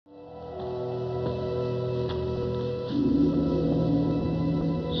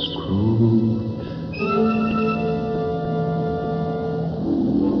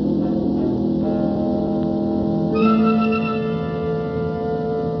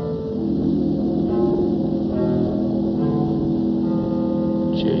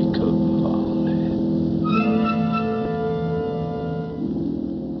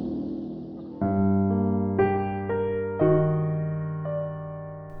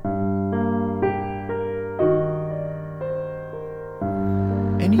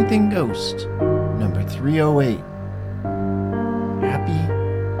Anything Ghost, number 308. Happy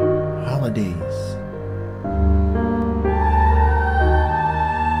Holidays.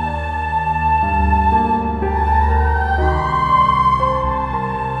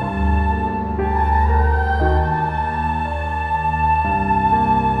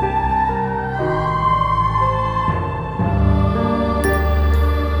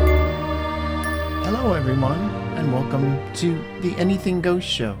 Hello everyone, and welcome to the Anything Ghost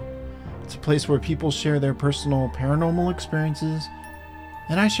Show. It's a place where people share their personal paranormal experiences,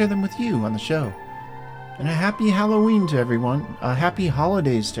 and I share them with you on the show. And a happy Halloween to everyone, a happy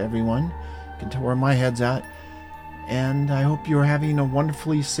holidays to everyone. You can tell where my head's at. And I hope you're having a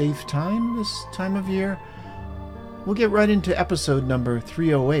wonderfully safe time this time of year. We'll get right into episode number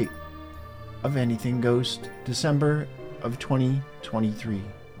 308 of Anything Ghost, December of 2023.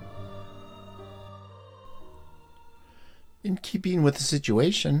 In keeping with the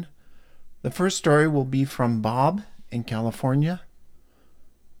situation, the first story will be from Bob in California.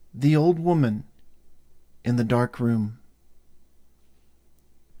 The Old Woman in the Dark Room.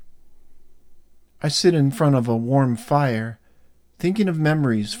 I sit in front of a warm fire, thinking of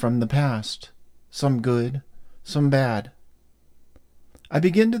memories from the past, some good, some bad. I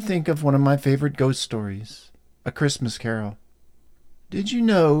begin to think of one of my favorite ghost stories, A Christmas Carol. Did you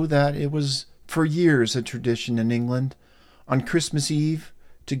know that it was for years a tradition in England on Christmas Eve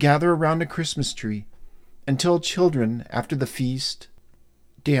to gather around a Christmas tree and tell children after the feast,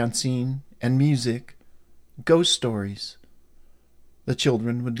 dancing and music, ghost stories? The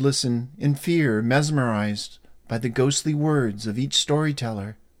children would listen in fear, mesmerized by the ghostly words of each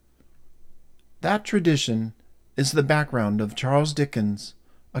storyteller. That tradition is the background of Charles Dickens'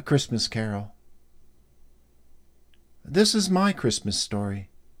 A Christmas Carol. This is my Christmas story.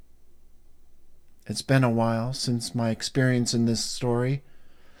 It's been a while since my experience in this story.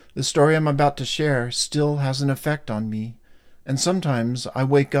 The story I'm about to share still has an effect on me, and sometimes I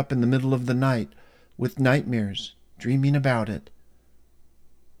wake up in the middle of the night with nightmares, dreaming about it.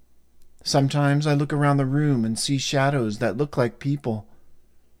 Sometimes I look around the room and see shadows that look like people,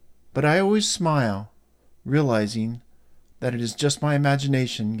 but I always smile, realizing that it is just my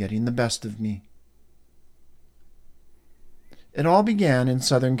imagination getting the best of me. It all began in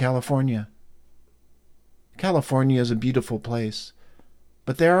Southern California. California is a beautiful place,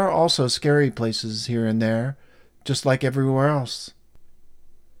 but there are also scary places here and there, just like everywhere else.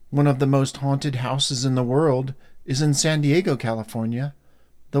 One of the most haunted houses in the world is in San Diego, California,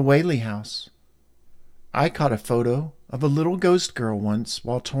 the Whaley House. I caught a photo of a little ghost girl once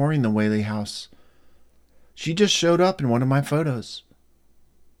while touring the Whaley House. She just showed up in one of my photos.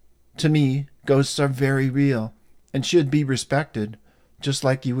 To me, ghosts are very real and should be respected, just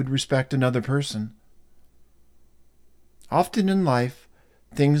like you would respect another person. Often in life,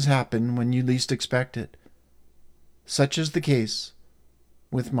 things happen when you least expect it. Such is the case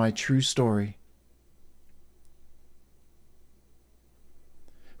with my true story.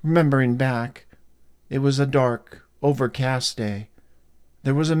 Remembering back, it was a dark, overcast day.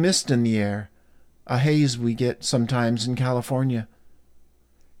 There was a mist in the air, a haze we get sometimes in California.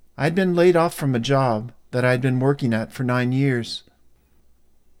 I'd been laid off from a job that I'd been working at for 9 years.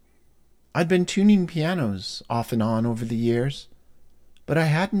 I'd been tuning pianos off and on over the years, but I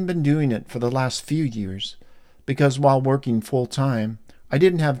hadn't been doing it for the last few years, because while working full-time, I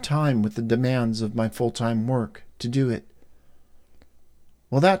didn't have time with the demands of my full-time work to do it.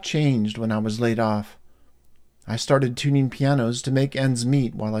 Well, that changed when I was laid off. I started tuning pianos to make ends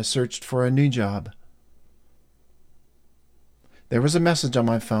meet while I searched for a new job. There was a message on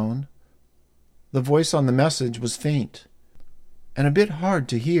my phone. The voice on the message was faint and a bit hard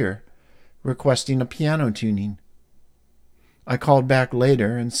to hear, requesting a piano tuning. I called back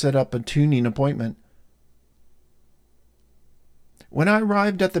later and set up a tuning appointment. When I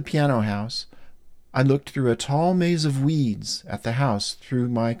arrived at the piano house, I looked through a tall maze of weeds at the house through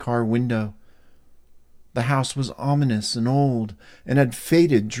my car window. The house was ominous and old and had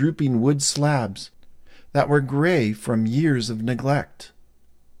faded, drooping wood slabs that were gray from years of neglect.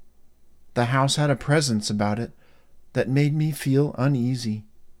 The house had a presence about it that made me feel uneasy.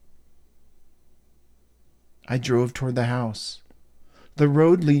 I drove toward the house. The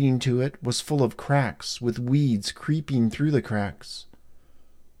road leading to it was full of cracks, with weeds creeping through the cracks.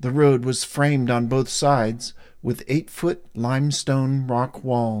 The road was framed on both sides with 8-foot limestone rock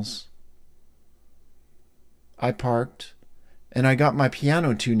walls. I parked, and I got my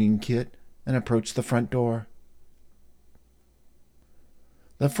piano tuning kit and approached the front door.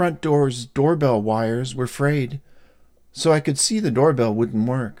 The front door's doorbell wires were frayed, so I could see the doorbell wouldn't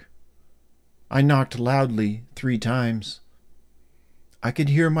work. I knocked loudly 3 times. I could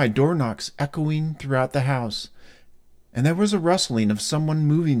hear my door knocks echoing throughout the house, and there was a rustling of someone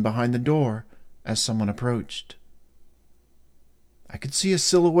moving behind the door as someone approached. I could see a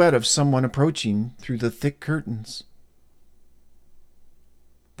silhouette of someone approaching through the thick curtains.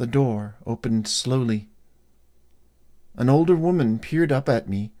 The door opened slowly. An older woman peered up at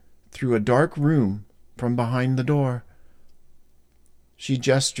me through a dark room from behind the door. She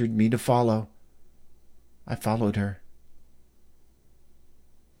gestured me to follow. I followed her.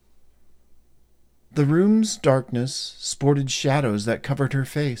 The room's darkness sported shadows that covered her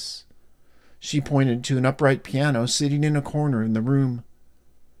face. She pointed to an upright piano sitting in a corner in the room.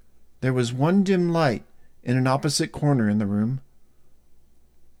 There was one dim light in an opposite corner in the room.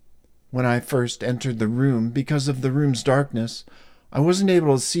 When I first entered the room, because of the room's darkness, I wasn't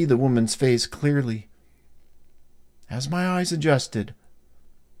able to see the woman's face clearly. As my eyes adjusted,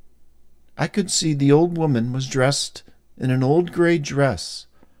 I could see the old woman was dressed in an old gray dress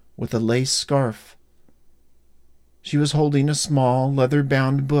with a lace scarf. She was holding a small,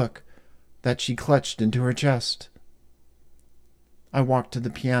 leather-bound book that she clutched into her chest. I walked to the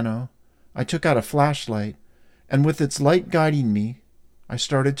piano. I took out a flashlight, and with its light guiding me, I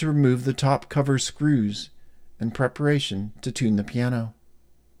started to remove the top cover screws in preparation to tune the piano.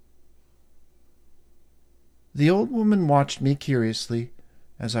 The old woman watched me curiously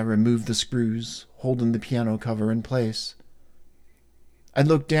as I removed the screws, holding the piano cover in place. I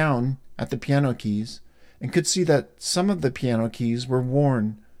looked down at the piano keys and could see that some of the piano keys were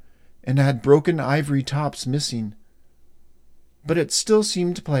worn and had broken ivory tops missing, but it still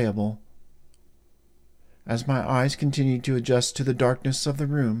seemed playable. As my eyes continued to adjust to the darkness of the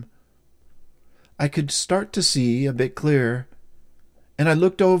room, I could start to see a bit clearer, and I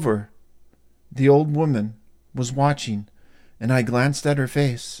looked over. The old woman was watching, and I glanced at her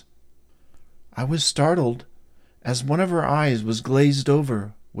face. I was startled as one of her eyes was glazed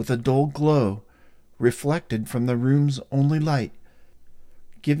over with a dull glow reflected from the room's only light,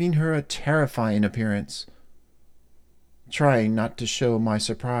 giving her a terrifying appearance. Trying not to show my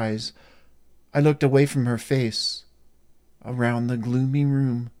surprise, I looked away from her face, around the gloomy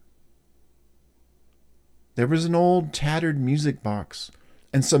room. There was an old tattered music box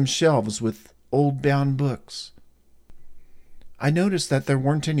and some shelves with old bound books. I noticed that there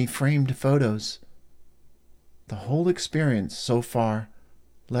weren't any framed photos. The whole experience so far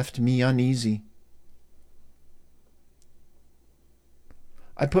left me uneasy.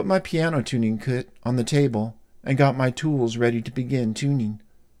 I put my piano tuning kit on the table and got my tools ready to begin tuning.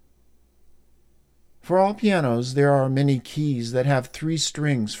 For all pianos, there are many keys that have 3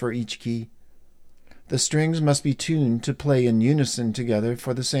 strings for each key. The strings must be tuned to play in unison together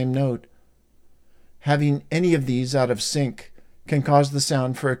for the same note. Having any of these out of sync can cause the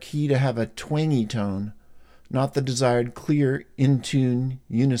sound for a key to have a twangy tone, not the desired clear, in-tune,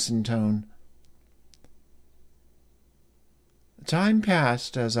 unison tone. Time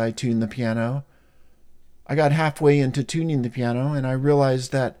passed as I tuned the piano. I got halfway into tuning the piano, and I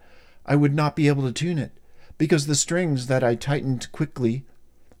realized that I would not be able to tune it, because the strings that I tightened quickly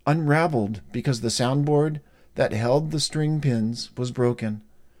unraveled because the soundboard that held the string pins was broken,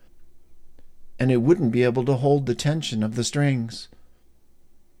 and it wouldn't be able to hold the tension of the strings.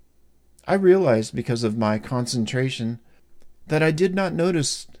 I realized, because of my concentration, that I did not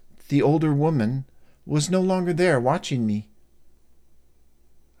notice the older woman was no longer there watching me.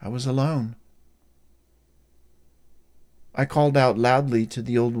 I was alone. I called out loudly to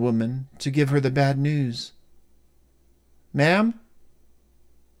the old woman to give her the bad news. "Ma'am?"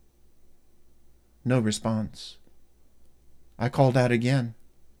 No response. I called out again.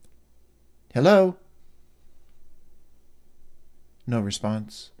 "Hello?" No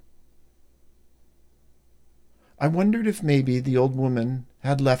response. I wondered if maybe the old woman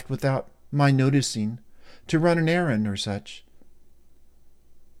had left without my noticing to run an errand or such.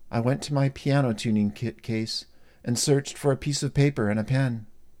 I went to my piano tuning kit case and searched for a piece of paper and a pen.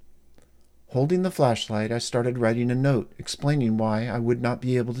 Holding the flashlight, I started writing a note explaining why I would not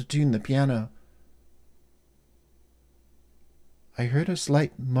be able to tune the piano. I heard a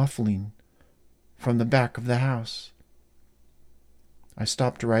slight muffling from the back of the house. I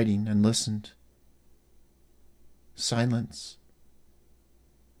stopped writing and listened. Silence.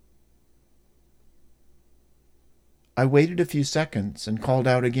 I waited a few seconds and called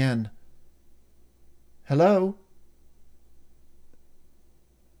out again. "Hello?"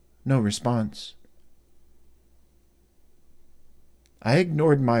 No response. I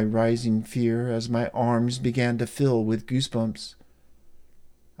ignored my rising fear as my arms began to fill with goosebumps.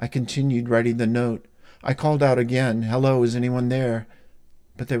 I continued writing the note. I called out again, "Hello, is anyone there?"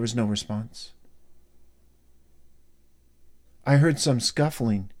 But there was no response. I heard some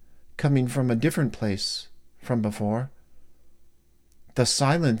scuffling coming from a different place from before. The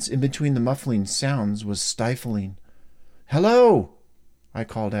silence in between the muffling sounds was stifling. "Hello!" I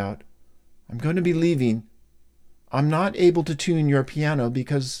called out. "I'm going to be leaving. I'm not able to tune your piano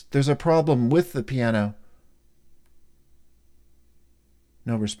because there's a problem with the piano."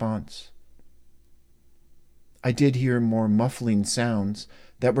 No response. I did hear more muffling sounds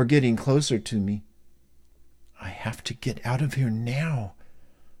that were getting closer to me. "I have to get out of here now,"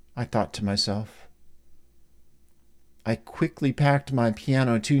 I thought to myself. I quickly packed my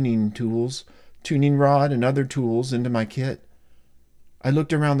piano tuning tools, tuning rod, and other tools into my kit. I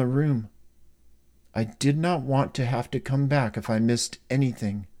looked around the room. I did not want to have to come back if I missed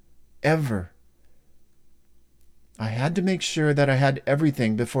anything, ever. I had to make sure that I had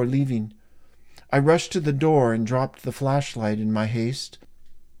everything before leaving. I rushed to the door and dropped the flashlight in my haste,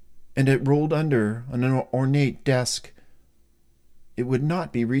 and it rolled under an ornate desk. It would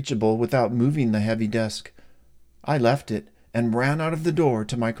not be reachable without moving the heavy desk. I left it and ran out of the door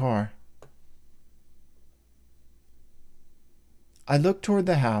to my car. I looked toward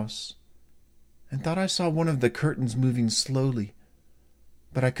the house and thought I saw one of the curtains moving slowly,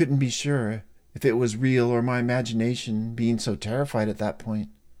 but I couldn't be sure if it was real or my imagination being so terrified at that point.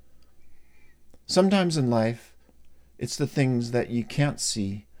 Sometimes in life, it's the things that you can't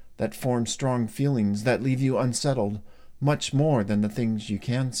see that form strong feelings that leave you unsettled much more than the things you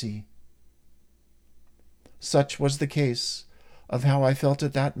can see. Such was the case of how I felt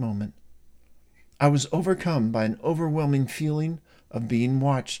at that moment. I was overcome by an overwhelming feeling of being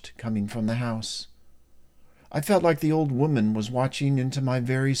watched coming from the house. I felt like the old woman was watching into my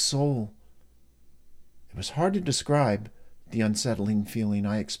very soul. It was hard to describe the unsettling feeling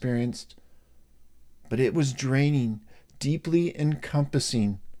I experienced, but it was draining, deeply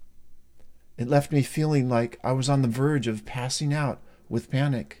encompassing. It left me feeling like I was on the verge of passing out with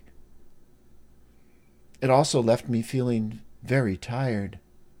panic. It also left me feeling very tired.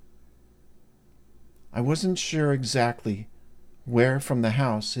 I wasn't sure exactly where from the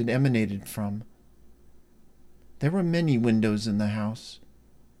house it emanated from. There were many windows in the house.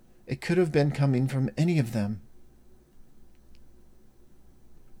 It could have been coming from any of them.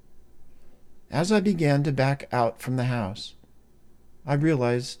 As I began to back out from the house, I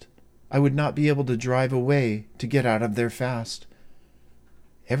realized I would not be able to drive away to get out of there fast.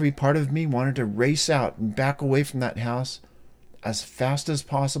 Every part of me wanted to race out and back away from that house as fast as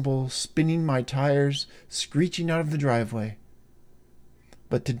possible, spinning my tires, screeching out of the driveway.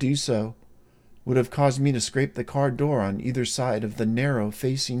 But to do so would have caused me to scrape the car door on either side of the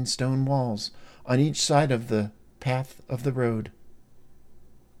narrow-facing stone walls on each side of the path of the road.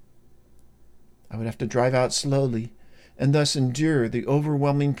 I would have to drive out slowly and thus endure the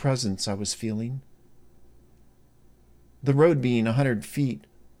overwhelming presence I was feeling. The road being 100 feet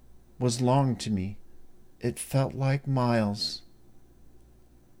was long to me. It felt like miles.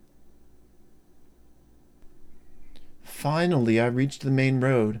 Finally, I reached the main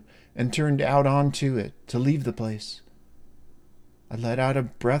road and turned out onto it to leave the place. I let out a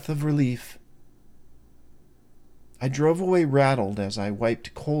breath of relief. I drove away rattled as I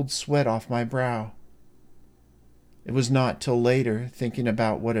wiped cold sweat off my brow. It was not till later, thinking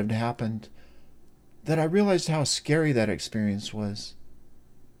about what had happened, that I realized how scary that experience was.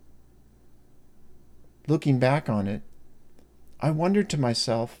 Looking back on it, I wondered to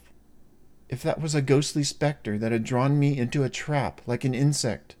myself if that was a ghostly specter that had drawn me into a trap like an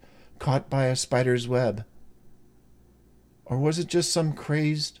insect caught by a spider's web. Or was it just some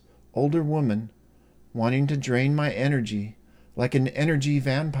crazed, older woman wanting to drain my energy like an energy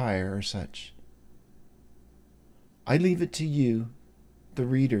vampire or such? I leave it to you, the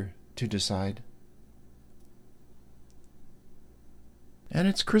reader, to decide. And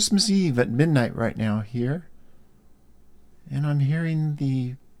it's Christmas Eve at midnight right now here, and I'm hearing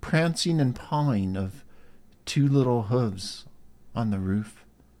the prancing and pawing of two little hooves on the roof.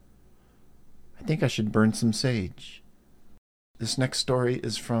 I think I should burn some sage. This next story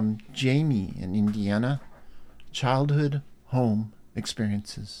is from Jamie in Indiana, Childhood Home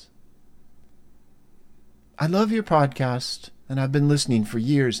Experiences. I love your podcast, and I've been listening for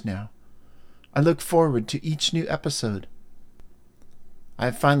years now. I look forward to each new episode. I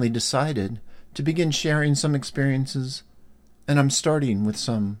have finally decided to begin sharing some experiences, and I'm starting with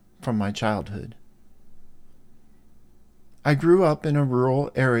some from my childhood. I grew up in a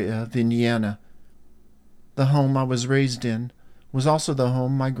rural area of Indiana. The home I was raised in was also the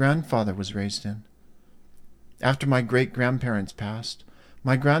home my grandfather was raised in. After my great-grandparents passed,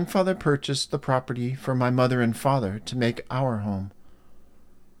 my grandfather purchased the property for my mother and father to make our home.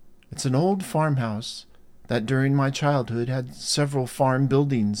 It's an old farmhouse that during my childhood had several farm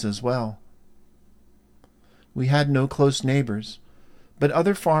buildings as well. We had no close neighbors, but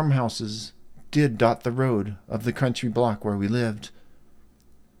other farmhouses did dot the road of the country block where we lived.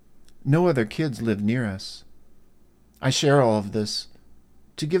 No other kids lived near us. I share all of this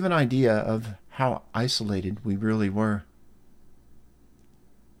to give an idea of how isolated we really were.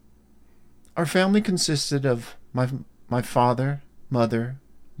 Our family consisted of my father, mother,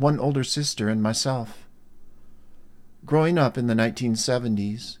 one older sister, and myself. Growing up in the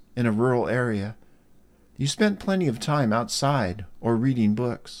 1970s in a rural area, you spent plenty of time outside or reading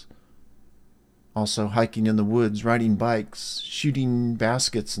books. Also hiking in the woods, riding bikes, shooting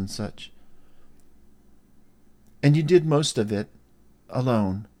baskets and such. And you did most of it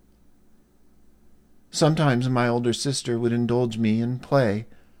alone. Sometimes my older sister would indulge me in play,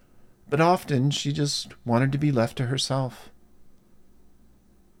 but often she just wanted to be left to herself.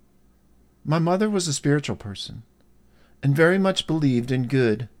 My mother was a spiritual person, and very much believed in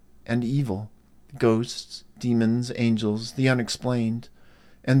good and evil, ghosts, demons, angels, the unexplained,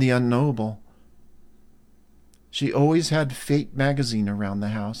 and the unknowable. She always had Fate magazine around the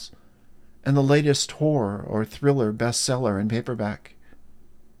house, and the latest horror or thriller bestseller in paperback.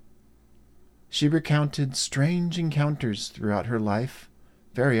 She recounted strange encounters throughout her life,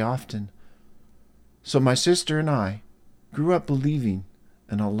 very often. So my sister and I grew up believing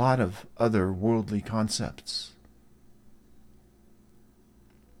in a lot of other worldly concepts.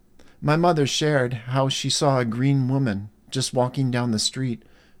 My mother shared how she saw a green woman just walking down the street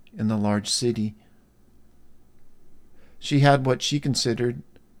in the large city. She had what she considered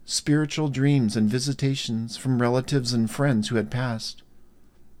spiritual dreams and visitations from relatives and friends who had passed.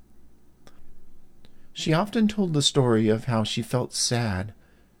 She often told the story of how she felt sad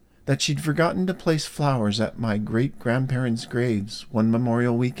that she'd forgotten to place flowers at my great-grandparents' graves one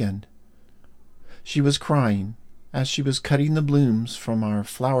Memorial weekend. She was crying as she was cutting the blooms from our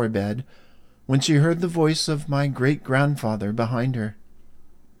flower bed when she heard the voice of my great-grandfather behind her.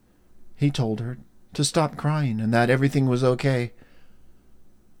 He told her to stop crying and that everything was okay.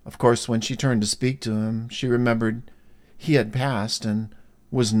 Of course, when she turned to speak to him, she remembered he had passed and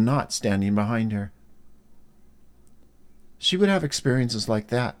was not standing behind her. She would have experiences like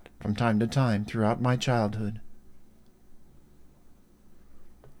that from time to time throughout my childhood.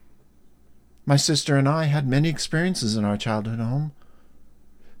 My sister and I had many experiences in our childhood home.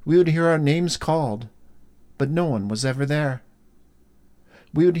 We would hear our names called, but no one was ever there.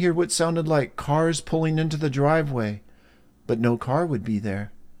 We would hear what sounded like cars pulling into the driveway, but no car would be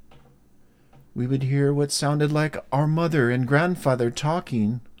there. We would hear what sounded like our mother and grandfather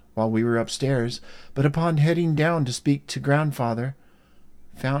talking while we were upstairs, but upon heading down to speak to grandfather,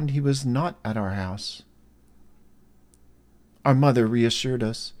 found he was not at our house. Our mother reassured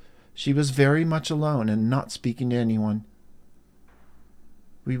us she was very much alone and not speaking to anyone.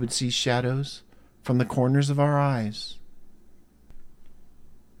 We would see shadows from the corners of our eyes.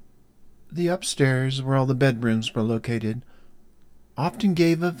 The upstairs, where all the bedrooms were located, often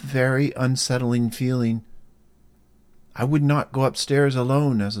gave a very unsettling feeling. I would not go upstairs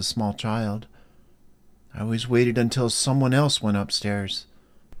alone as a small child. I always waited until someone else went upstairs.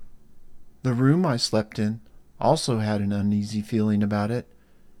 The room I slept in also had an uneasy feeling about it.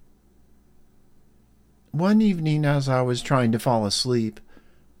 One evening, as I was trying to fall asleep,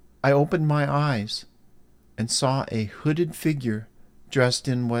 I opened my eyes and saw a hooded figure dressed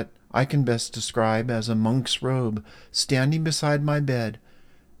in what I can best describe as a monk's robe standing beside my bed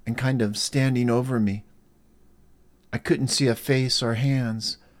and kind of standing over me. I couldn't see a face or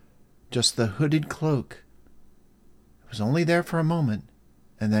hands, just the hooded cloak. It was only there for a moment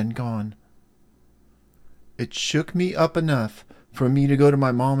and then gone. It shook me up enough for me to go to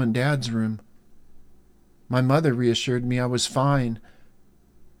my mom and dad's room. My mother reassured me I was fine,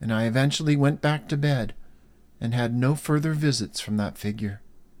 and I eventually went back to bed and had no further visits from that figure.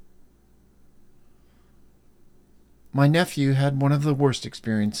 My nephew had one of the worst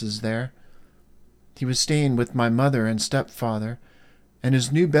experiences there. He was staying with my mother and stepfather, and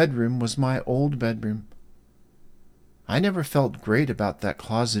his new bedroom was my old bedroom. I never felt great about that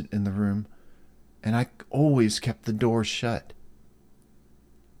closet in the room, and I always kept the door shut.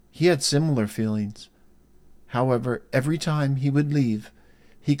 He had similar feelings. However, every time he would leave,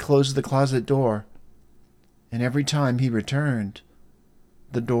 he closed the closet door, and every time he returned,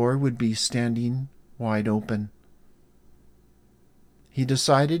 the door would be standing wide open. He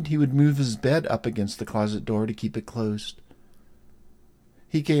decided he would move his bed up against the closet door to keep it closed.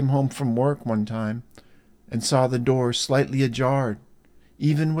 He came home from work one time and saw the door slightly ajar,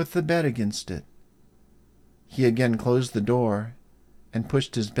 even with the bed against it. He again closed the door and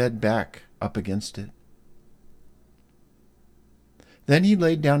pushed his bed back up against it. Then he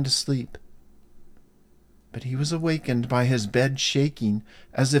laid down to sleep. But he was awakened by his bed shaking,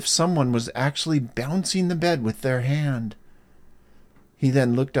 as if someone was actually bouncing the bed with their hand. He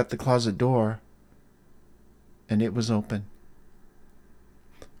then looked at the closet door, and it was open.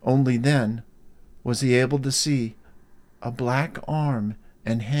 Only then was he able to see a black arm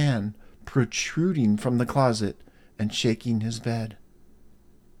and hand protruding from the closet and shaking his bed.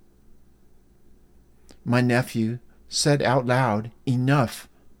 My nephew said out loud, "Enough."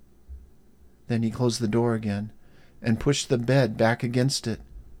 Then he closed the door again and pushed the bed back against it.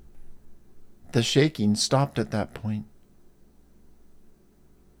 The shaking stopped at that point.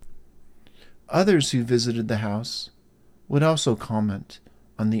 Others who visited the house would also comment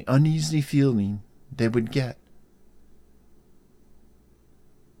on the uneasy feeling they would get.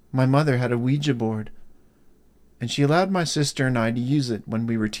 My mother had a Ouija board, and she allowed my sister and I to use it when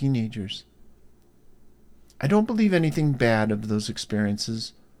we were teenagers. I don't believe anything bad of those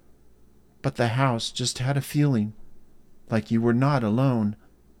experiences, but the house just had a feeling like you were not alone.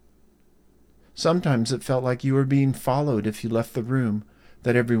 Sometimes it felt like you were being followed if you left the room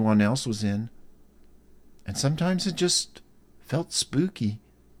that everyone else was in, and sometimes it just felt spooky.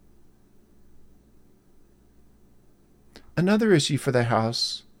 Another issue for the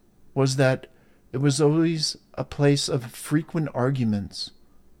house was that it was always a place of frequent arguments.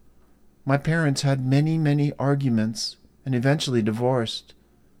 My parents had many arguments and eventually divorced.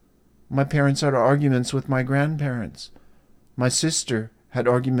 My parents had arguments with my grandparents. My sister had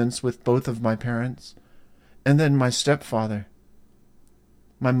arguments with both of my parents, and then my stepfather.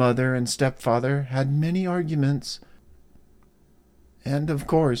 My mother and stepfather had many arguments, and of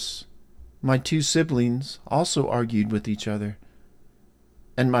course, my two siblings also argued with each other,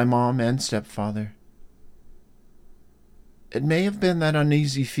 and my mom and stepfather. It may have been that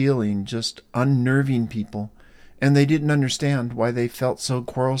uneasy feeling just unnerving people, and they didn't understand why they felt so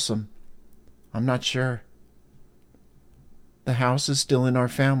quarrelsome. I'm not sure. The house is still in our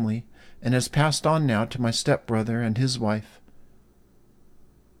family and has passed on now to my stepbrother and his wife.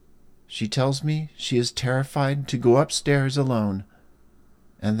 She tells me she is terrified to go upstairs alone,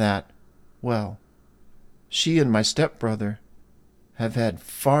 and that, well, she and my stepbrother have had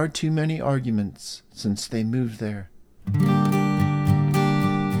far too many arguments since they moved there.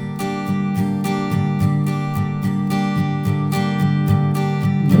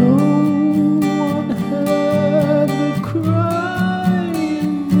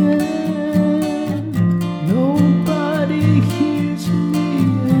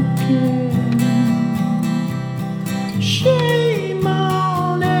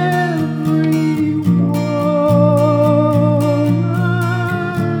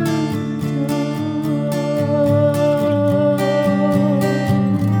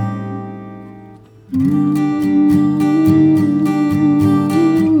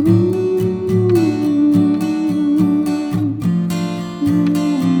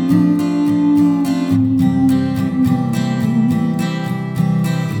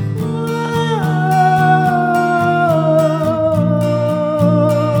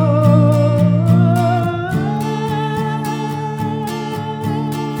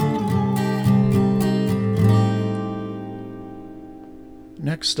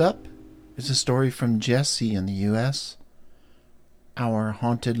 Next up is a story from Jesse in the U.S., Our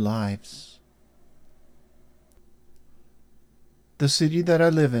Haunted Lives. The city that I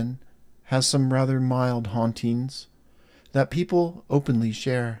live in has some rather mild hauntings that people openly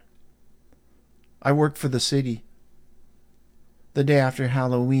share. I work for the city. The day after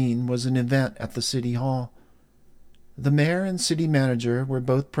Halloween was an event at the city hall. The mayor and city manager were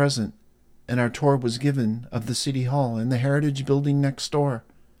both present, and our tour was given of the city hall and the Heritage Building next door.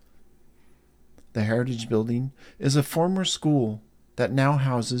 The Heritage Building is a former school that now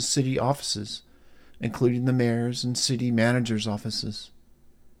houses city offices, including the mayor's and city manager's offices.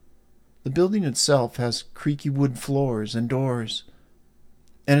 The building itself has creaky wood floors and doors,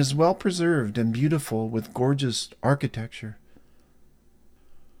 and is well preserved and beautiful with gorgeous architecture.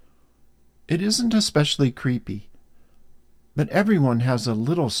 It isn't especially creepy, but everyone has a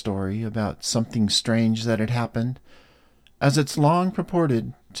little story about something strange that had happened, as it's long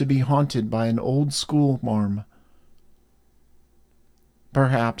purported to be haunted by an old school marm.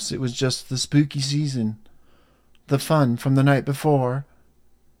 Perhaps it was just the spooky season, the fun from the night before,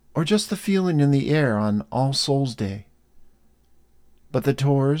 or just the feeling in the air on All Souls Day. But the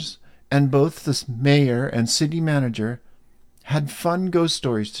tours, and both the mayor and city manager, had fun ghost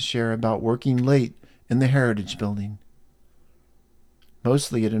stories to share about working late in the Heritage Building.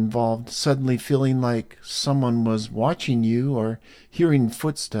 Mostly it involved suddenly feeling like someone was watching you or hearing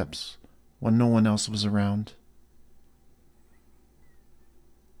footsteps when no one else was around.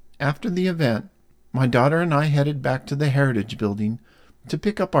 After the event, my daughter and I headed back to the Heritage Building to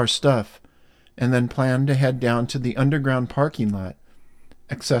pick up our stuff and then planned to head down to the underground parking lot,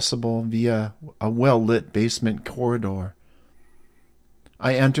 accessible via a well-lit basement corridor.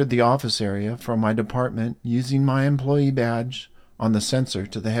 I entered the office area from my department using my employee badge on the sensor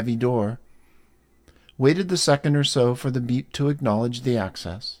to the heavy door, waited the second or so for the beep to acknowledge the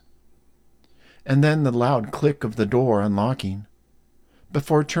access, and then the loud click of the door unlocking,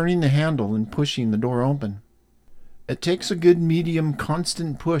 before turning the handle and pushing the door open. It takes a good medium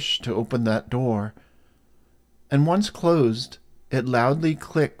constant push to open that door, and once closed, it loudly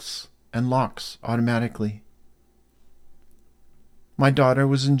clicks and locks automatically. My daughter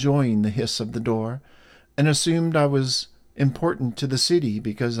was enjoying the hiss of the door and assumed I was important to the city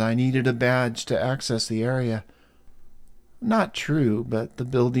because I needed a badge to access the area. Not true, but the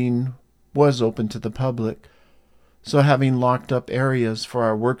building was open to the public, so having locked up areas for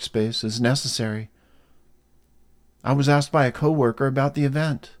our workspace is necessary. I was asked by a coworker about the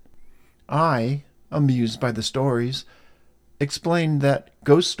event. I, amused by the stories, explained that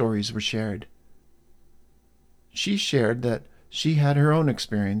ghost stories were shared. She shared that she had her own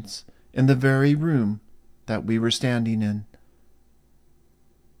experience in the very room that we were standing in.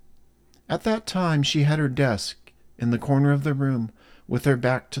 At that time, she had her desk in the corner of the room with her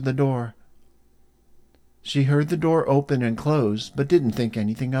back to the door. She heard the door open and close, but didn't think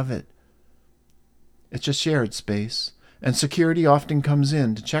anything of it. It's a shared space, and security often comes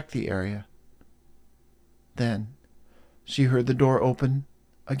in to check the area. Then she heard the door open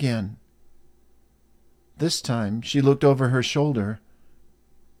again. This time she looked over her shoulder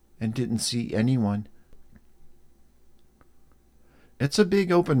and didn't see anyone. It's a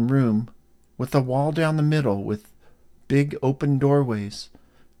big open room with a wall down the middle with big open doorways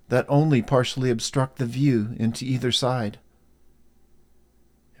that only partially obstruct the view into either side.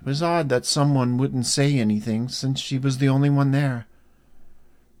 It was odd that someone wouldn't say anything since she was the only one there,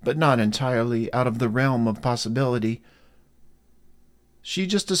 but not entirely out of the realm of possibility. She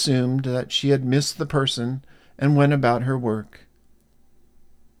just assumed that she had missed the person and went about her work.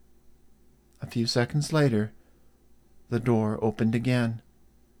 A few seconds later, the door opened again.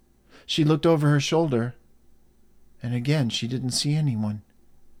 She looked over her shoulder, and again she didn't see anyone.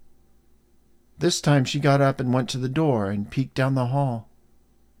 This time she got up and went to the door and peeked down the hall.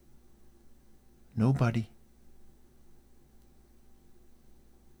 Nobody.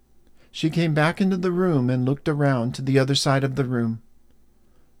 She came back into the room and looked around to the other side of the room.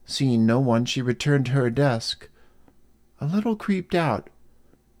 Seeing no one, she returned to her desk, a little creeped out,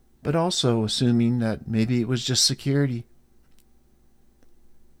 but also assuming that maybe it was just security.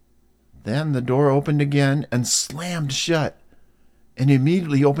 Then the door opened again and slammed shut, and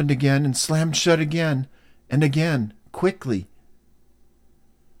immediately opened again and slammed shut again, and again, quickly.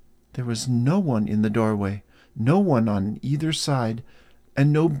 There was no one in the doorway, no one on either side,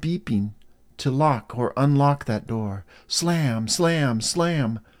 and no beeping to lock or unlock that door. Slam, slam,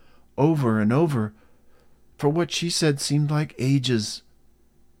 slam, over and over, for what she said seemed like ages.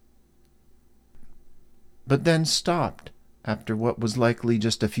 But then stopped after what was likely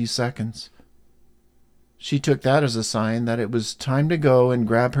just a few seconds. She took that as a sign that it was time to go and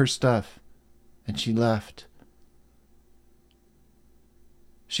grab her stuff, and she left.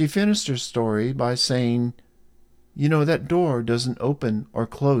 She finished her story by saying, "You know, that door doesn't open or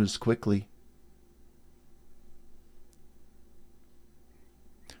close quickly."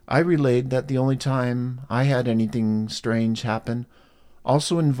 I relayed that the only time I had anything strange happen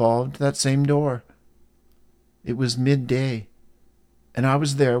also involved that same door. It was midday, and I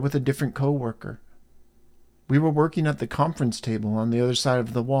was there with a different coworker. We were working at the conference table on the other side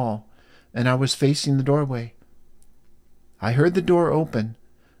of the wall, and I was facing the doorway. I heard the door open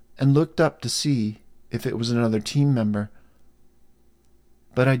and looked up to see if it was another team member.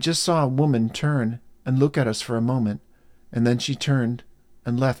 But I just saw a woman turn and look at us for a moment, and then she turned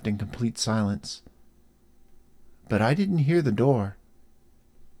and left in complete silence. But I didn't hear the door.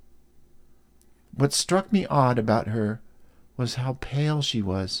 What struck me odd about her was how pale she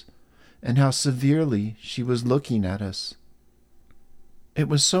was, and how severely she was looking at us. It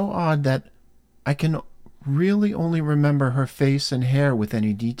was so odd that I can really only remember her face and hair with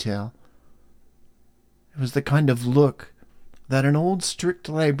any detail. It was the kind of look that an old strict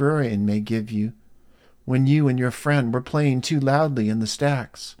librarian may give you when you and your friend were playing too loudly in the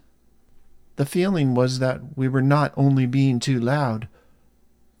stacks. The feeling was that we were not only being too loud,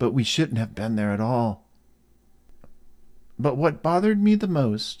 but we shouldn't have been there at all. But what bothered me the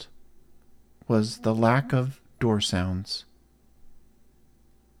most was the lack of door sounds.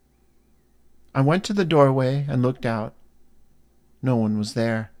 I went to the doorway and looked out. No one was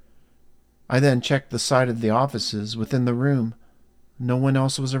there, I then checked the side of the offices within the room. No one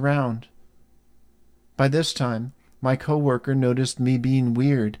else was around. By this time, my coworker noticed me being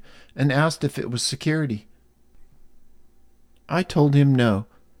weird and asked if it was security. I told him no,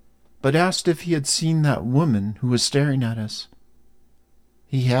 but asked if he had seen that woman who was staring at us.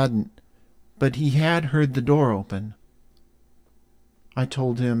 He hadn't, but he had heard the door open. I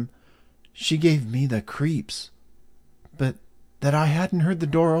told him she gave me the creeps, but that I hadn't heard the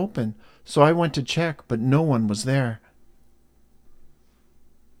door open, so I went to check, but no one was there.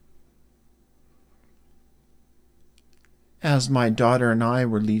 As my daughter and I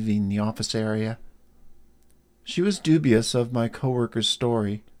were leaving the office area, she was dubious of my coworker's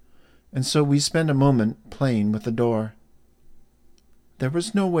story, and so we spent a moment playing with the door. There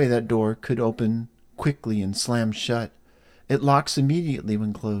was no way that door could open quickly and slam shut. It locks immediately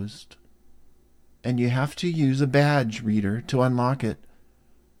when closed, and you have to use a badge reader to unlock it.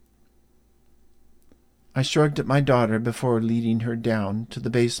 I shrugged at my daughter before leading her down to the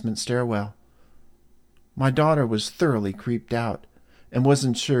basement stairwell. My daughter was thoroughly creeped out and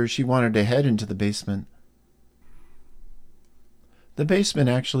wasn't sure she wanted to head into the basement. The basement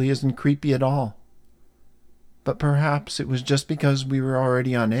actually isn't creepy at all, but perhaps it was just because we were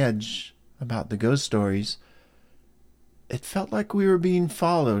already on edge about the ghost stories. It felt like we were being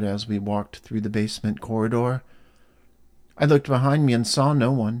followed as we walked through the basement corridor. I looked behind me and saw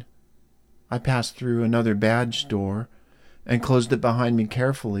no one. I passed through another badge door and closed it behind me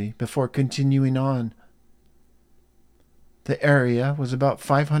carefully before continuing on. The area was about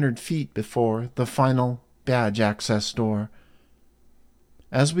 500 feet before the final badge access door.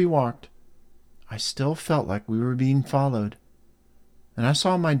 As we walked, I still felt like we were being followed, and I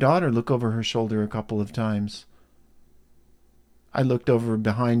saw my daughter look over her shoulder a couple of times. I looked over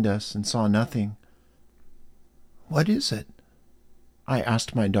behind us and saw nothing. "What is it?" I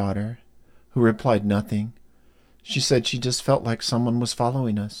asked my daughter, who replied nothing. She said she just felt like someone was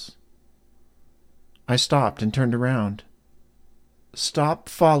following us. I stopped and turned around. "Stop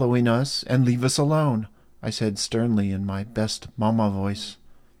following us and leave us alone," I said sternly in my best mama voice.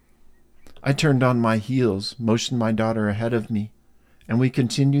 I turned on my heels, motioned my daughter ahead of me, and we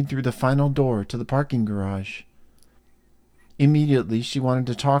continued through the final door to the parking garage. Immediately she wanted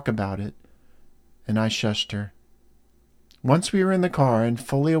to talk about it, and I shushed her. Once we were in the car and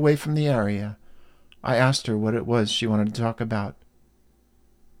fully away from the area, I asked her what it was she wanted to talk about.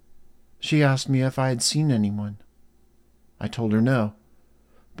 She asked me if I had seen anyone. I told her no,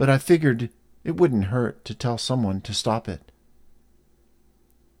 but I figured it wouldn't hurt to tell someone to stop it.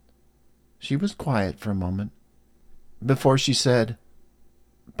 She was quiet for a moment before she said,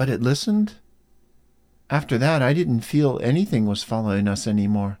 "But it listened?" After that, I didn't feel anything was following us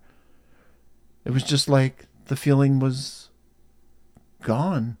anymore. It was just like the feeling was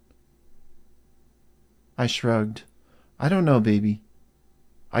gone. I shrugged. "I don't know, baby.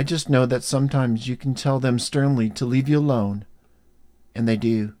 I just know that sometimes you can tell them sternly to leave you alone, and they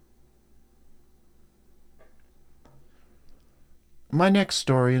do." My next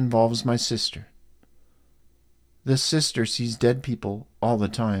story involves my sister. This sister sees dead people all the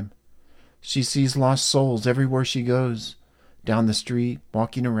time. She sees lost souls everywhere she goes, down the street,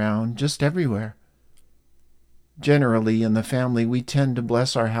 walking around, just everywhere. Generally, in the family, we tend to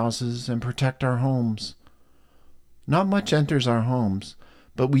bless our houses and protect our homes. Not much enters our homes,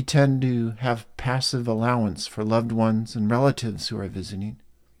 but we tend to have passive allowance for loved ones and relatives who are visiting.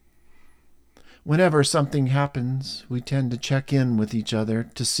 Whenever something happens, we tend to check in with each other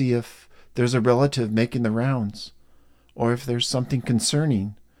to see if there's a relative making the rounds, or if there's something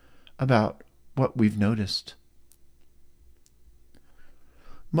concerning about what we've noticed.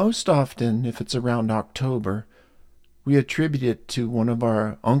 Most often, if it's around October, we attribute it to one of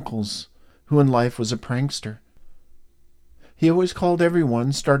our uncles who in life was a prankster. He always called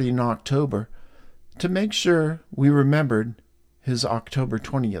everyone starting in October to make sure we remembered his October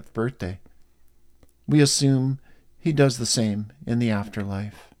 20th birthday. We assume he does the same in the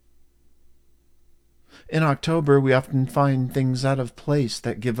afterlife. In October, we often find things out of place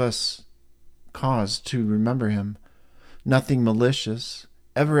that give us cause to remember him. Nothing malicious.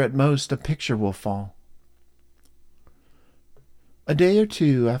 Ever at most, a picture will fall. A day or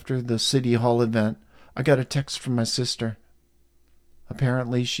two after the City Hall event, I got a text from my sister.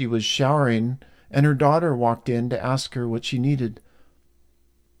 Apparently, she was showering, and her daughter walked in to ask her what she needed.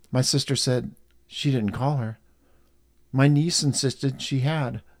 My sister said she didn't call her. My niece insisted she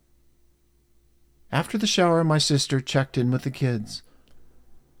had. After the shower, my sister checked in with the kids.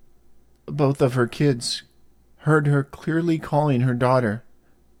 Both of her kids heard her clearly calling her daughter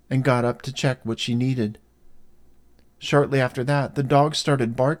and got up to check what she needed. Shortly after that, the dog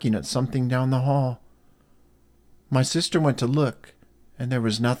started barking at something down the hall. My sister went to look, and there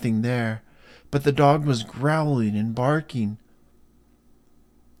was nothing there, but the dog was growling and barking.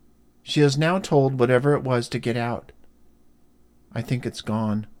 She has now told whatever it was to get out. I think it's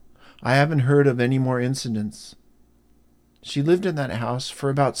gone. I haven't heard of any more incidents. She lived in that house for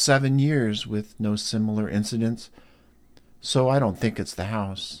about 7 years with no similar incidents, so I don't think it's the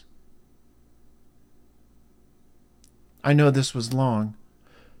house. I know this was long,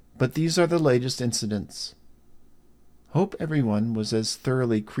 but these are the latest incidents. Hope everyone was as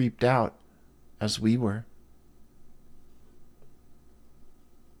thoroughly creeped out as we were.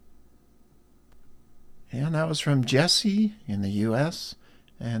 And that was from Jesse in the U.S.,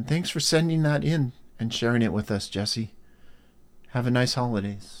 and thanks for sending that in and sharing it with us, Jesse. Have a nice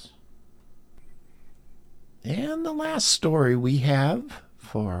holidays. And the last story we have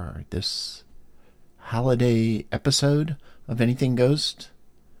for this holiday episode of Anything Ghost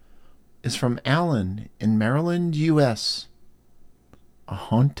is from Alan in Maryland, U.S. A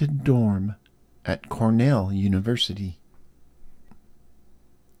haunted dorm at Cornell University.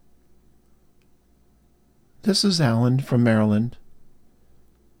 This is Alan from Maryland.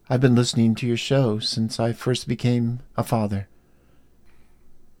 I've been listening to your show since I first became a father.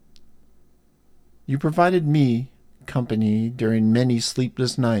 You provided me company during many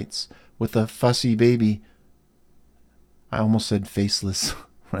sleepless nights with a fussy baby. I almost said faceless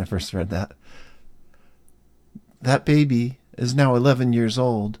when I first read that. That baby is now 11 years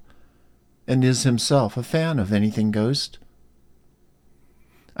old and is himself a fan of Anything Ghost.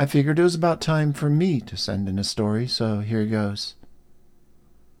 I figured it was about time for me to send in a story, so here goes.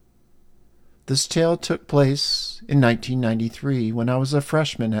 This tale took place in 1993 when I was a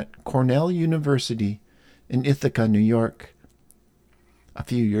freshman at Cornell University in Ithaca, New York. A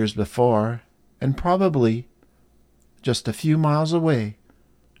few years before, and probably just a few miles away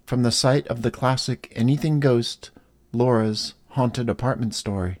from the site of the classic Anything Ghost, Laura's Haunted Apartment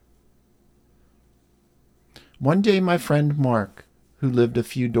story. One day my friend Mark, who lived a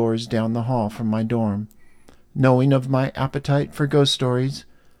few doors down the hall from my dorm, knowing of my appetite for ghost stories,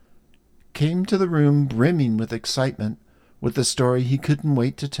 came to the room brimming with excitement with a story he couldn't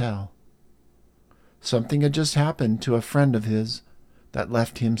wait to tell. Something had just happened to a friend of his that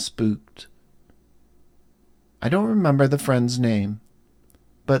left him spooked. I don't remember the friend's name,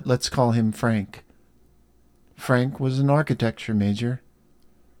 but let's call him Frank. Frank was an architecture major.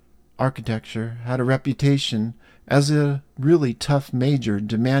 Architecture had a reputation as a really tough major,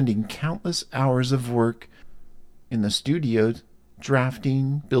 demanding countless hours of work in the studio,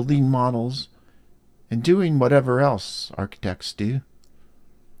 drafting, building models, and doing whatever else architects do.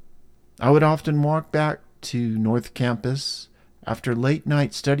 I would often walk back to North Campus after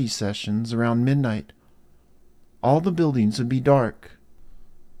late-night study sessions around midnight. All the buildings would be dark.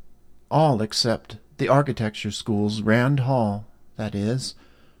 All except the architecture school's Rand Hall, that is.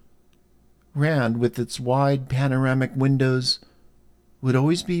 Rand, with its wide panoramic windows, would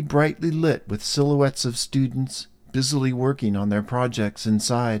always be brightly lit with silhouettes of students busily working on their projects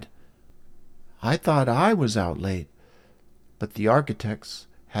inside. I thought I was out late, but the architects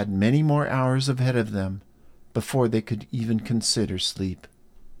had many more hours ahead of them before they could even consider sleep.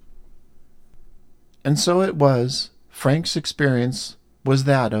 And so it was. Frank's experience was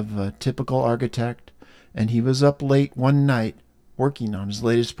that of a typical architect, and he was up late one night working on his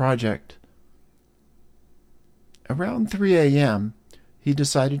latest project. Around 3 a.m., he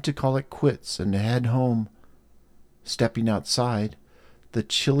decided to call it quits and to head home. Stepping outside, the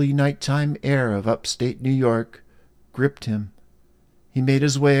chilly nighttime air of upstate New York gripped him. He made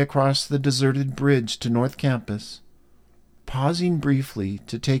his way across the deserted bridge to North Campus, pausing briefly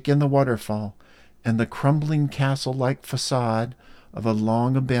to take in the waterfall and the crumbling castle-like facade of a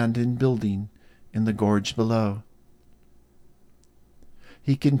long-abandoned building in the gorge below.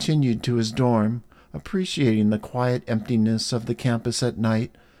 He continued to his dorm, appreciating the quiet emptiness of the campus at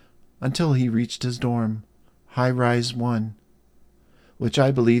night, until he reached his dorm, High-Rise 1, which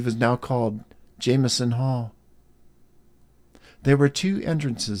I believe is now called Jameson Hall. There were 2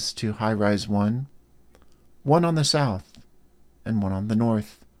 entrances to High-Rise 1, one on the south and one on the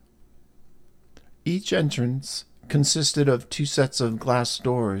north. Each entrance consisted of 2 sets of glass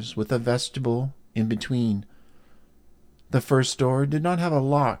doors with a vestibule in between. The first door did not have a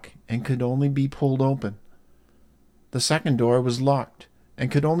lock and could only be pulled open. The second door was locked and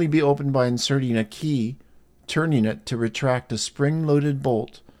could only be opened by inserting a key, turning it to retract a spring-loaded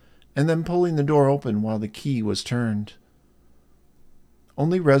bolt, and then pulling the door open while the key was turned.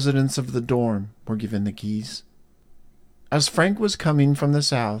 Only residents of the dorm were given the keys. As Frank was coming from the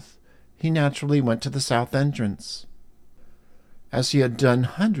south, he naturally went to the south entrance, as he had done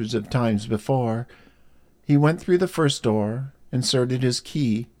hundreds of times before. He went through the first door, inserted his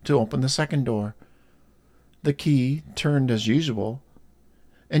key to open the second door. The key turned as usual,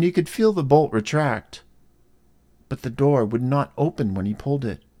 and he could feel the bolt retract, but the door would not open when he pulled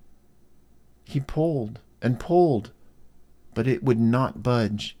it. He pulled and pulled, but it would not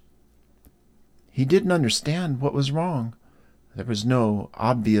budge. He didn't understand what was wrong. There was no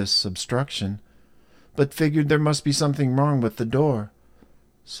obvious obstruction, but figured there must be something wrong with the door.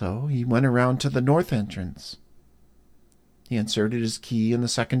 So he went around to the north entrance. He inserted his key in the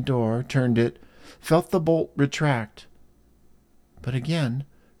second door, turned it, felt the bolt retract, but again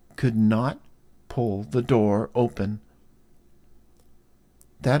could not pull the door open.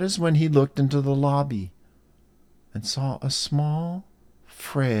 That is when he looked into the lobby and saw a small,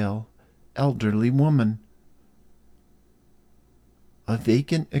 frail, elderly woman. A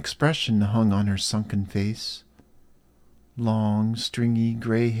vacant expression hung on her sunken face. Long, stringy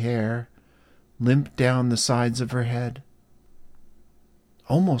gray hair limped down the sides of her head,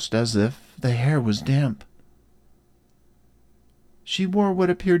 almost as if the hair was damp. She wore what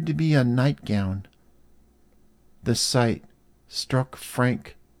appeared to be a nightgown. The sight struck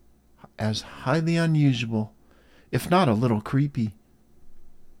Frank as highly unusual, if not a little creepy.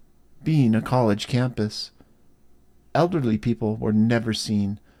 Being a college campus, elderly people were never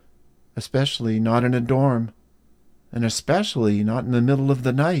seen, especially not in a dorm, and especially not in the middle of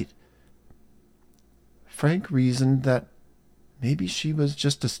the night. Frank reasoned that maybe she was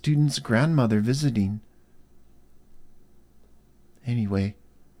just a student's grandmother visiting. Anyway,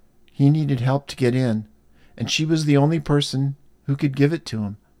 he needed help to get in, and she was the only person who could give it to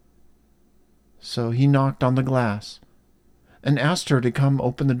him. So he knocked on the glass and asked her to come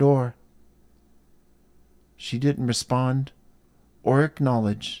open the door. She didn't respond or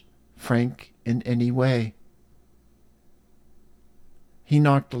acknowledge Frank in any way. He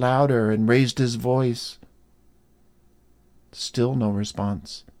knocked louder and raised his voice. Still no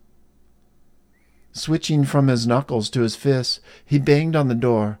response. Switching from his knuckles to his fists, he banged on the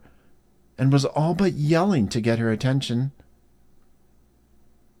door and was all but yelling to get her attention.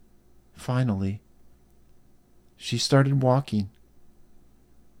 Finally, she started walking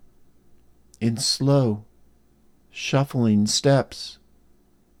in slow, shuffling steps.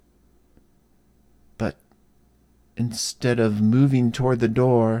 But instead of moving toward the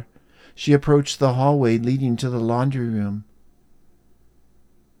door, she approached the hallway leading to the laundry room.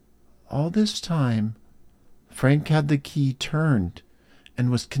 All this time, Frank had the key turned and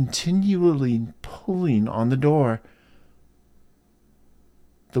was continually pulling on the door.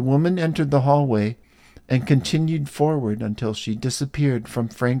 The woman entered the hallway and continued forward until she disappeared from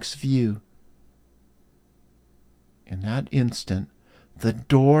Frank's view. In that instant, the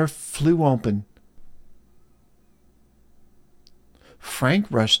door flew open. Frank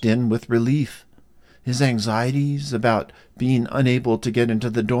rushed in with relief, his anxieties about being unable to get into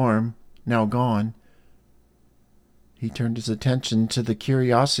the dorm now gone. He turned his attention to the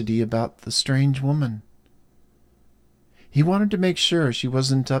curiosity about the strange woman. He wanted to make sure she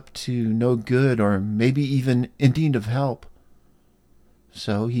wasn't up to no good or maybe even in need of help.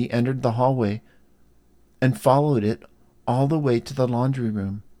 So he entered the hallway and followed it all the way to the laundry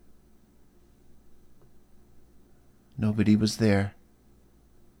room. Nobody was there.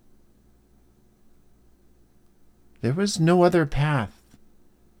 There was no other path,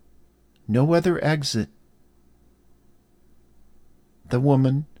 no other exit. The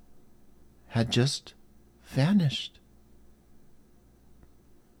woman had just vanished.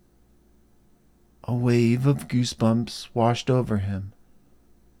 A wave of goosebumps washed over him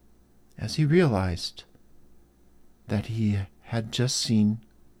as he realized that he had just seen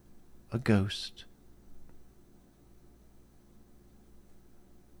a ghost.